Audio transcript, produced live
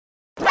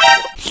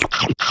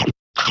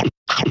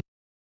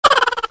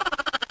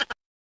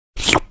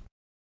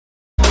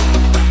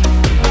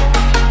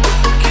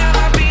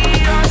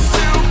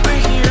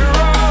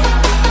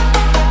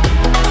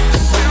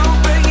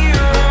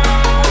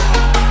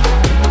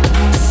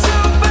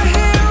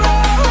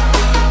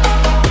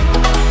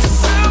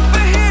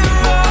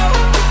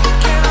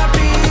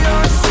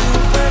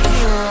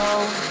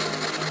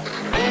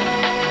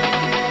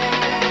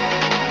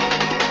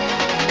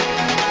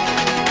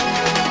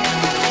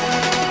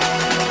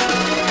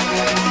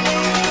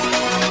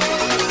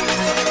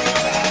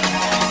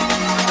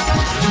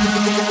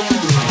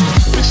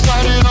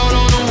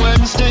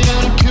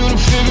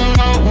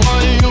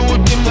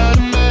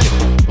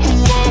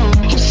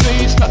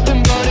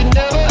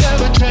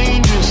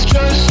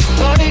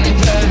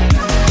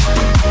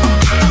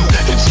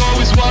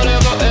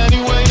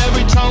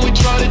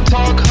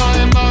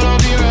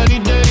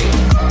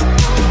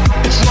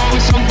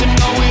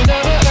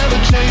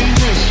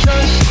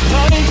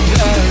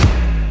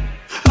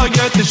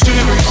get the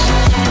shivers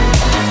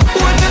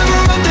whenever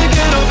I'm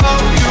thinking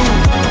about you.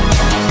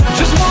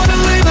 Just wanna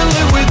leave and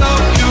live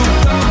without you,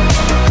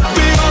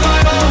 be on my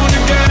own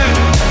again.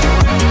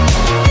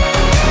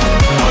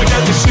 I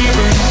get the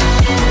shivers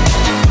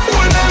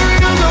whenever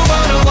you go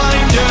out of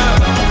line, yeah.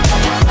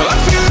 I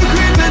feel it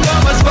creeping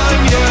down my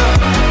spine, yeah.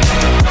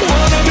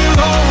 Wanna be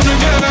alone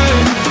again.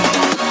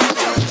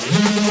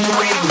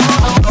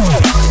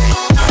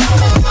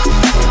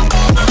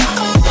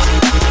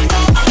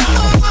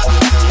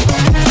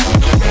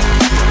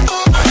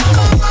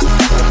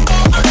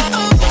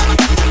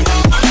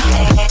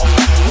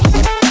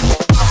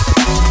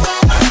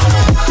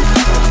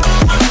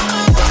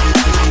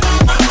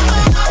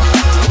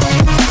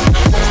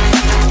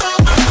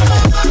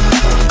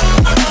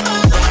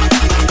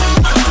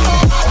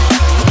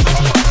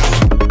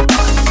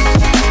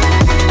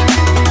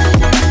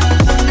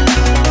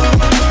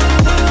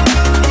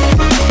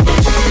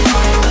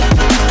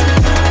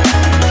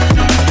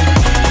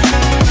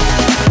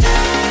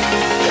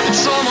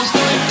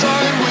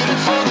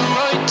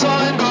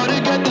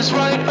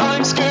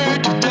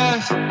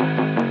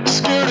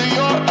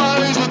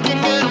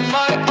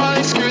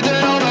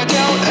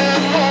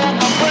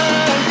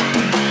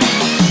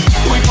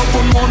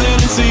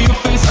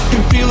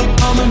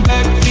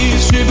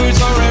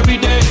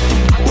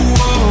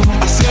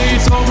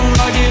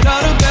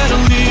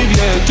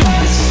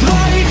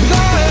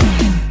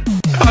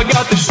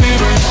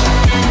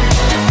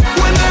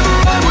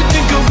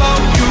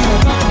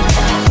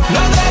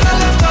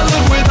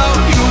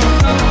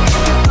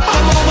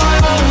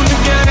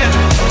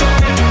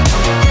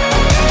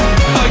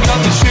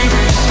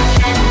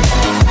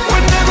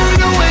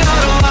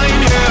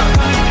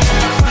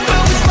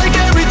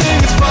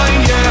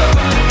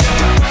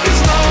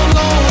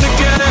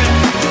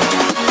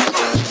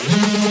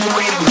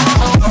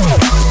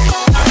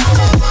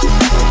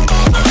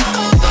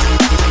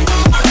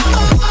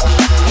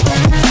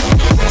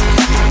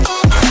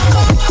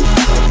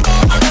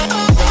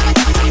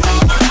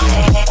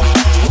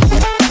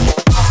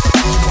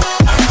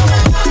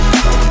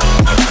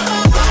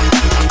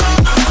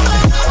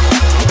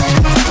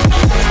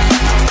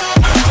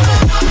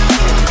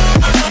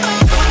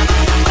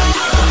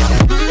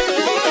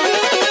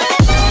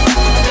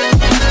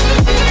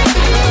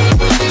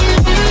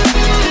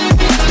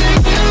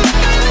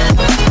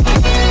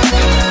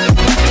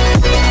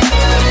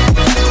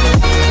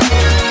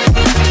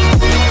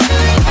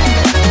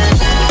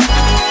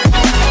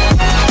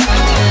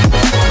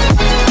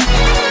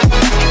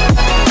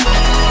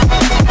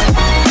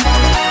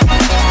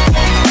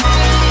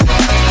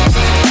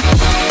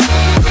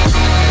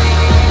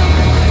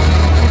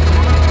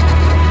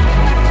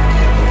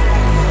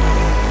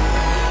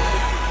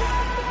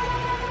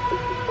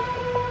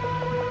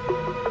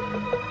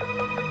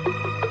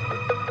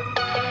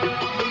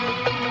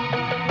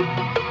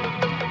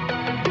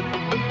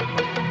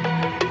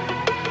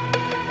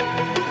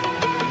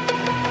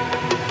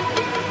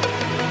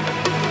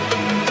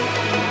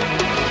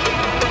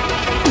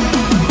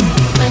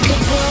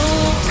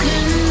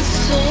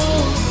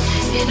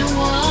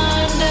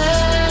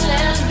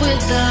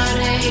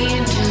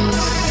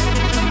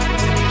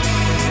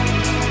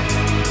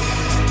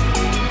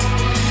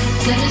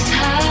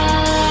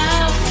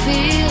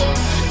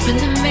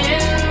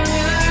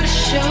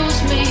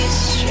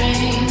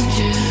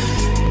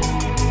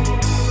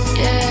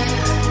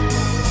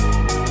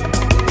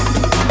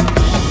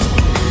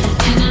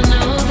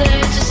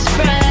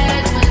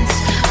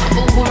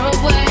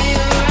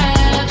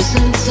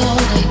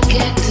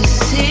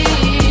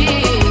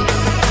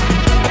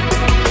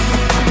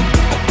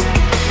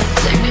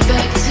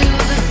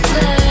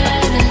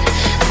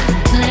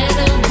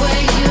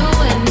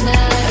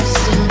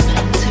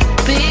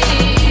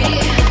 Be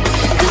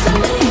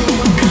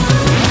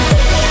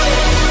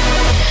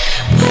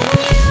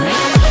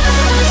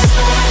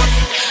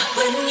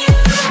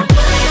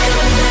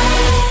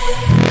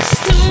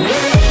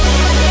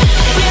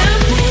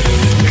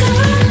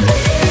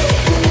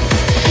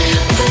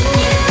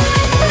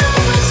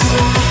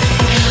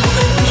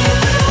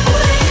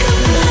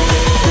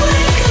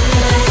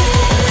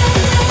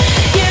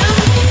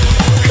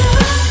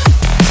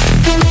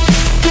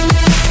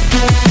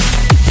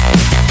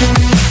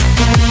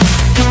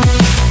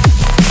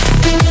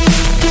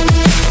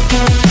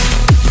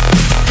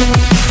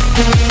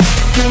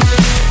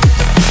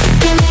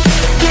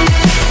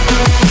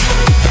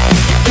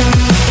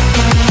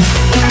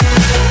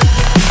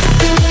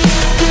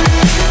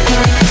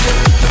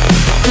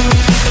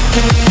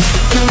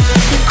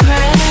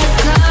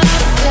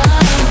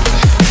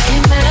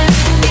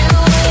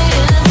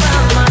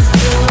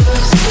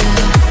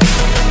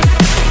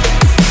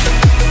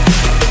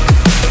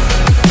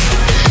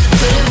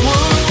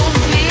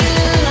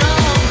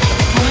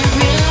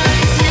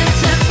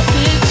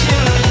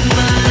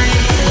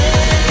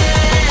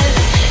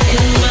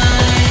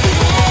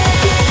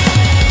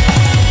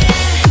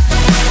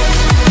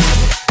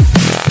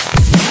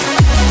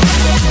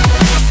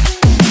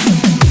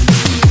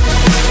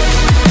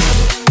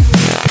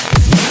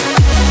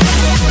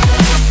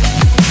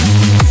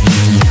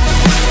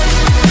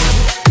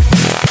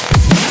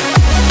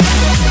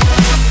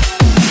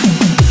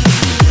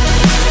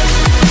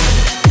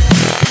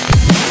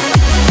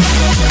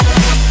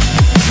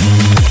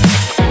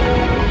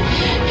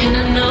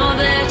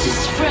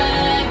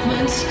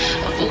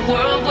A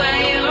world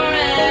where your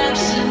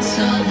absence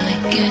all I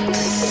get to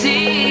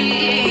see.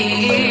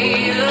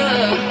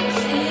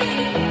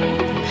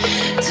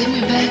 Take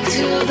me back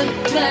to the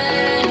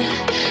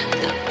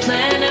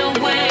planet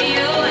where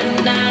you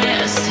and I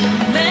are still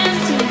meant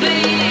to be.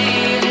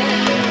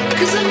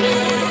 'Cause I'm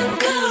in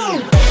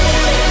cold.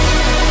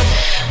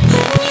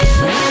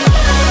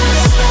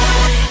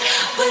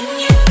 When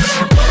you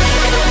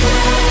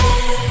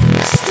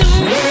next to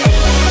me,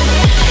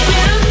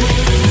 yeah, I'm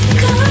in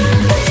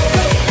cold.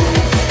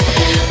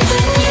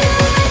 When you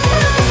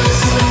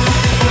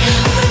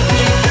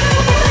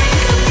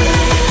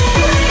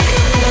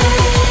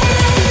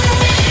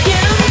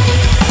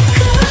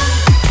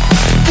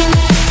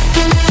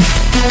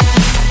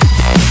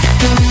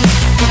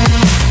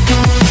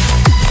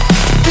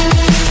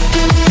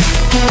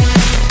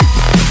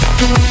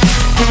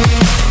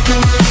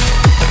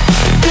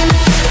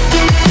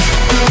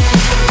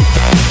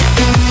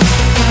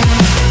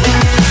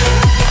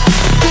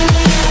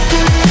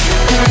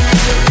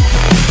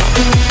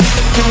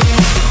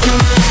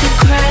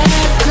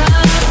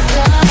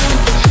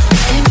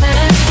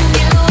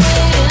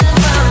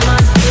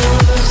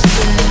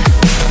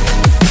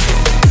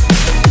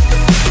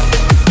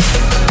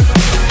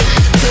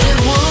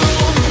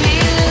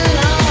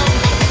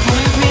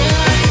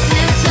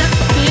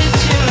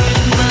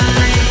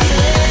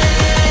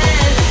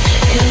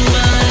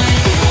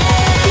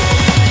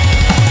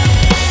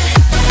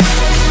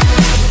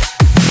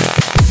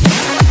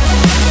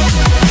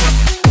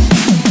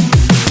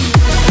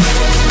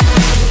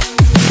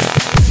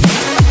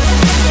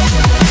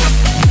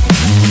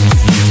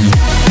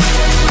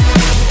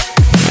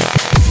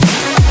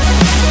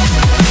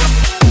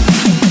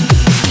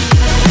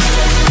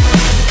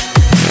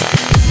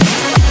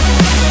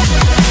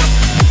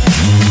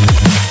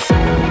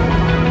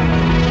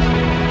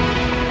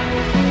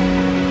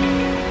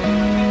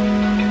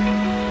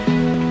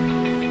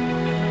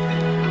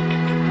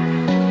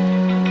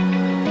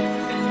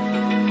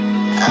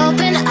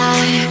open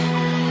eye,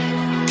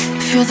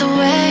 feel the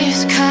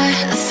waves cut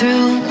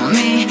through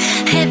me,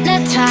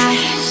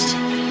 hypnotized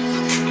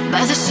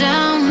by the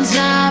sounds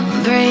I'm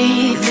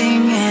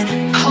breathing in.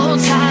 Hold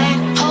tight,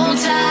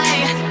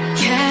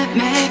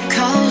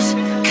 chemicals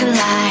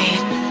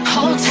collide.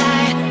 Hold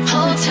tight,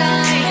 hold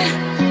tight,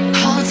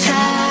 hold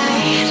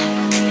tight.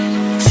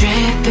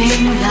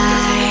 Dripping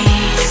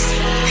lights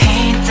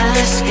paint the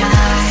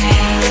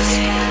skies,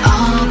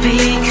 all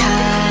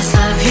because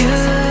of you.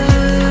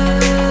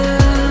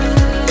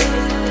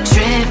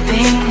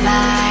 Dripping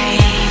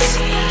lights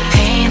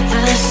paint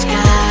the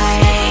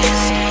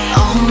skies,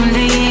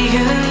 only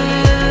you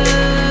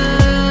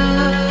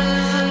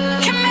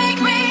can make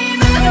me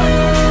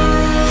move.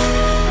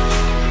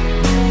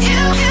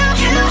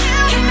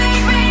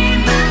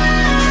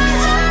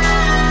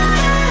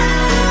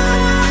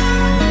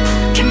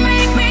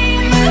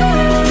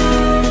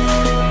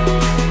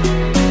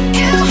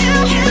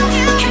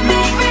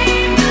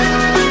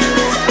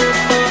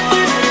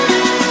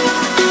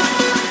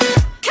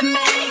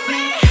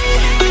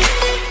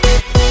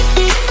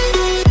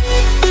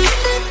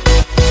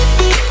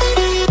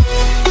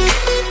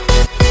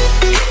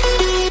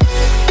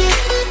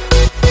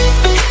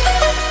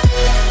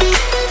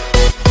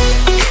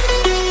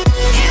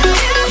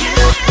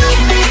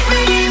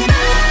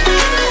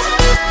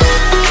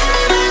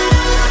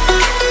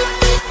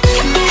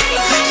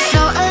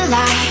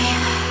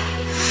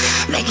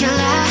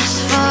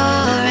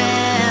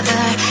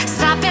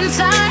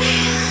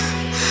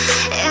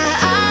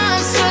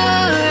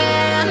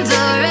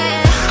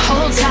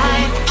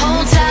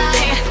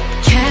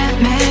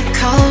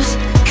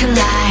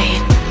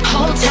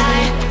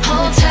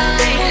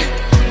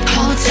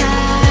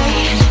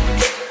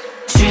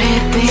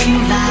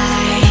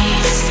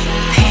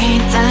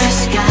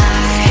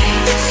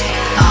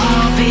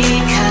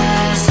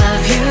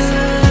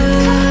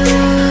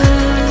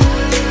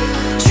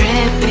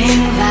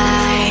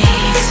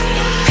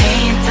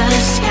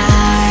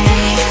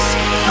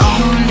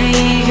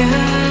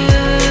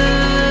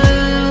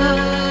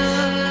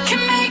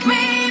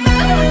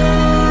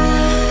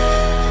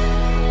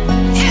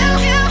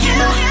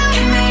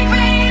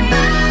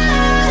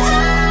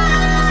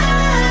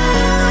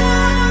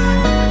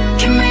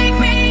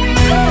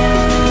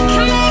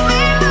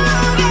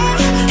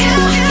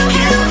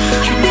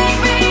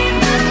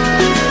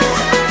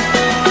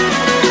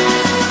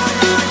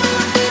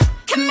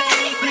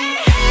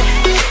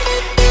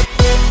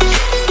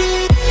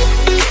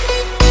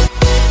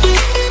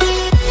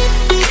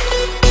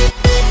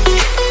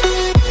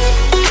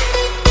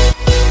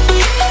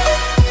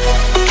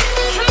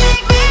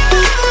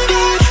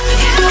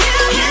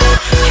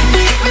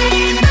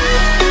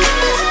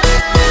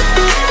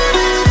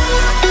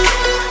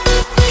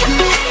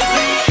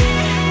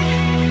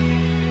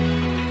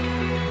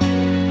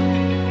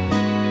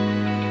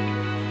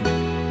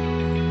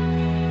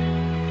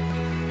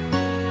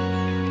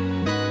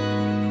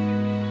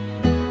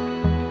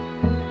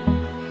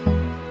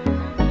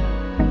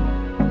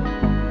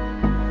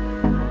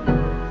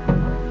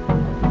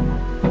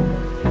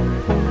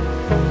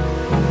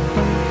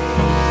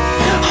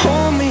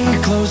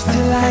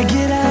 till I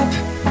get up.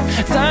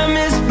 Time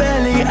is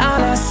barely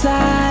on our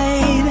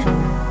side.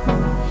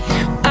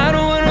 I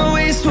don't wanna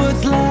waste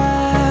what's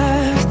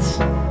left.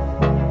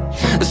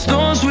 The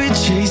storms we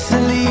chase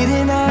are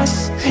leading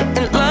us,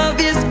 and love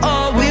is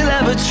all we'll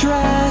ever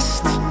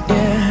trust.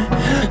 Yeah,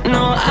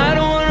 no, I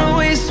don't wanna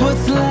waste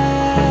what's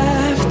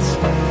left.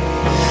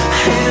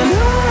 And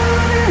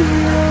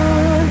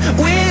on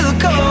we'll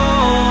go,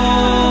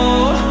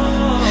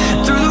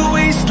 through the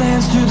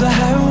wastelands, through the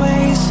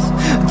highways,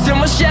 till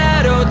my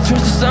shadow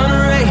turns to sun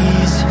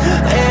rays.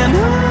 And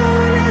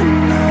on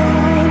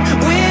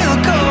we'll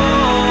go,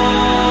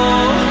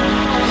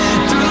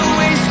 through the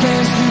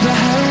wastelands, through the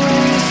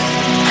highways,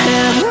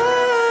 and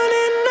on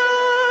we'll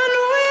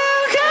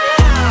go.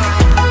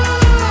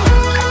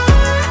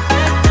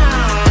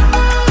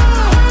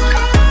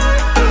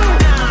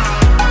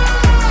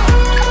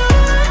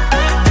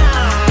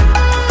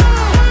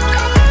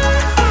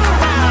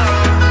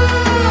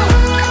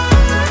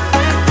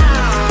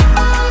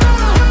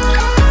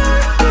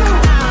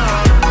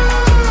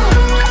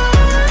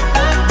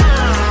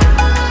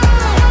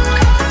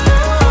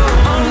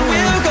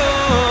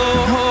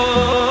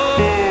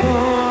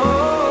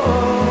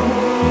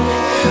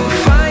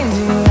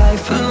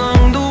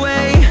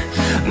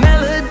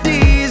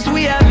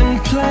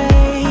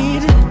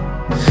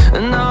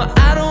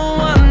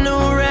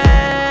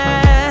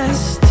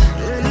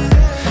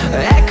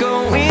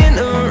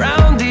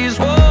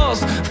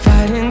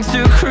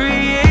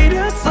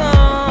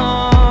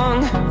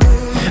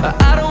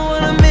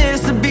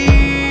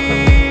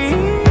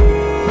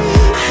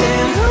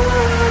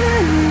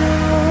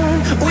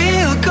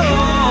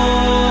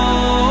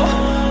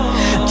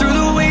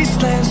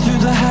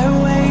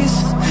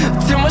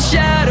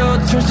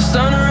 Turns to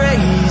sun